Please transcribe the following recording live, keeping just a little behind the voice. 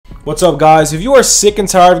What's up, guys? If you are sick and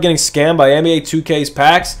tired of getting scammed by NBA 2K's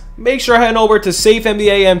packs, make sure to head over to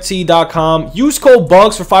safenbamt.com. Use code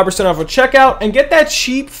Bugz for 5% off at checkout and get that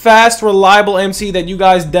cheap, fast, reliable MC that you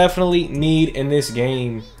guys definitely need in this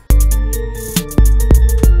game.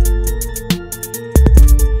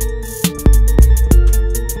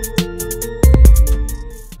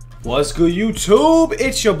 What's good, YouTube?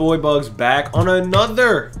 It's your boy Bugz back on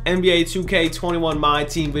another NBA 2K21 My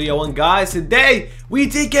Team video. And guys, today we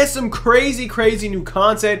did get some crazy new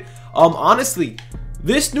content. Honestly,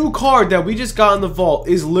 this new card that we just got in the vault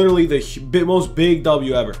is literally the most big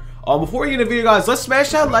W ever. Before we get into the video, guys, let's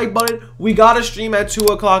smash that like button. We got a stream at 2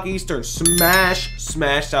 o'clock Eastern.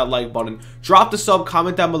 Smash that like button. Drop the sub,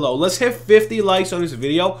 comment down below. Let's hit 50 likes on this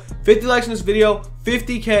video. 50 likes on this video,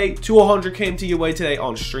 50K to 100 came to your way today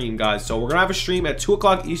on stream, guys. So we're going to have a stream at 2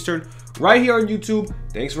 o'clock Eastern right here on YouTube.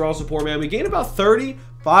 Thanks for all the support, man. We gained about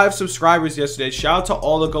 35 subscribers yesterday. Shout out to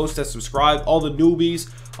all the ghosts that subscribed, all the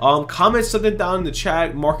newbies. Comment something down in the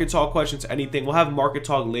chat, market talk questions, anything. We'll have market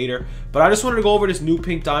talk later, but I just wanted to go over this new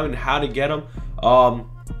pink diamond and how to get him.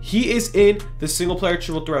 He is in the single player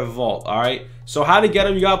triple threat vault. All right, so how to get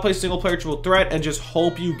him? You gotta play single player triple threat and just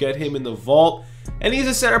hope you get him in the vault. And he's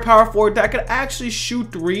a center power forward that could actually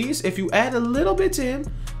shoot threes if you add a little bit to him.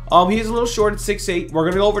 He is a little short at 6'8". We're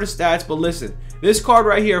gonna go over the stats, but listen, this card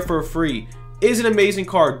right here for free is an amazing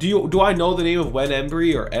card. Do I know the name of Wen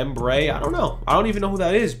Embry or Embray? I don't know. I don't even know who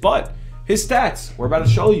that is, but his stats, we're about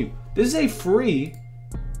to show you. This is a free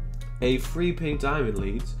pink diamond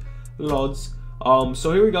leads. Lods.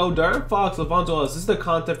 So here we go. Darren Fox, LaVonto Ellis. This is the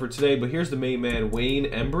content for today, but here's the main man, Wayne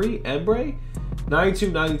Embry.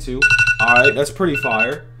 92. Alright, that's pretty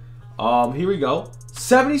fire. Here we go.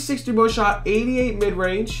 76 3-point shot, 88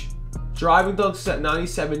 mid-range. Driving dunk set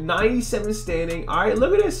 97. 97 standing. Alright,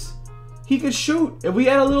 look at this. He could shoot. If we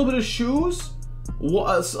add a little bit of shoes,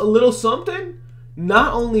 a little something,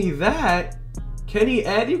 not only that, can he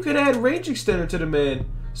add, you could add range extender to the man.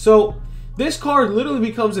 So this card literally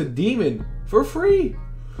becomes a demon for free.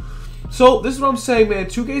 So this is what I'm saying, man.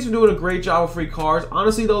 2K's been doing a great job with free cards.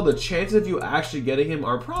 Honestly though, the chances of you actually getting him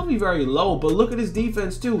are probably very low, but look at his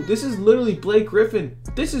defense too. This is literally Blake Griffin.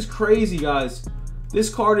 This is crazy, guys. This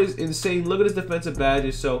card is insane. Look at his defensive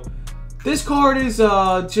badges. So this card is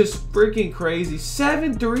just freaking crazy.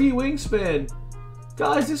 7'3" wingspan.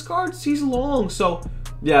 Guys, this card, he's long. So,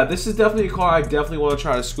 yeah, this is definitely a card I definitely want to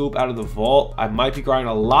try to scoop out of the vault. I might be grinding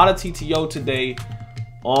a lot of TTO today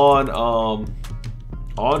on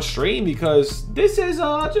stream because this is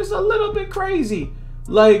just a little bit crazy.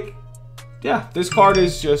 Like, yeah, this card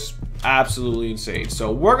is just absolutely insane.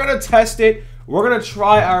 So, we're going to test it. We're going to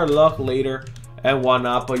try our luck later and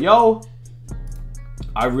whatnot. But, yo,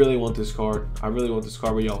 I really want this card. But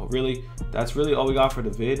yo, really, that's really all we got for the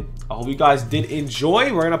vid. I hope you guys did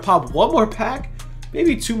enjoy. We're gonna pop one more pack,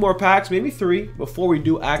 maybe 2 more packs, maybe 3 before we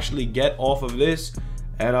do actually get off of this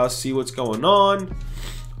and see what's going on.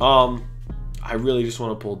 I really just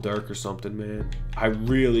want to pull Dirk or something, man. I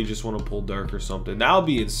really just want to pull Dirk or something. That would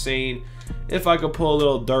be insane if I could pull a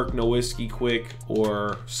little Dirk Nowitzki quick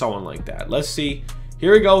or someone like that. Let's see.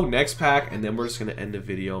 Here we go, next pack, and then we're just gonna end the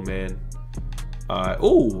video, man.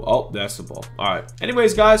 Oh, that's the ball. All right.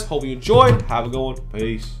 Anyways, guys, hope you enjoyed. Have a good one.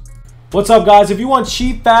 Peace. What's up, guys? If you want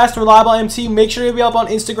cheap, fast, reliable MT, make sure to be up on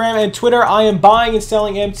Instagram and Twitter. I am buying and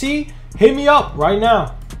selling MT. Hit me up right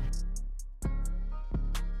now.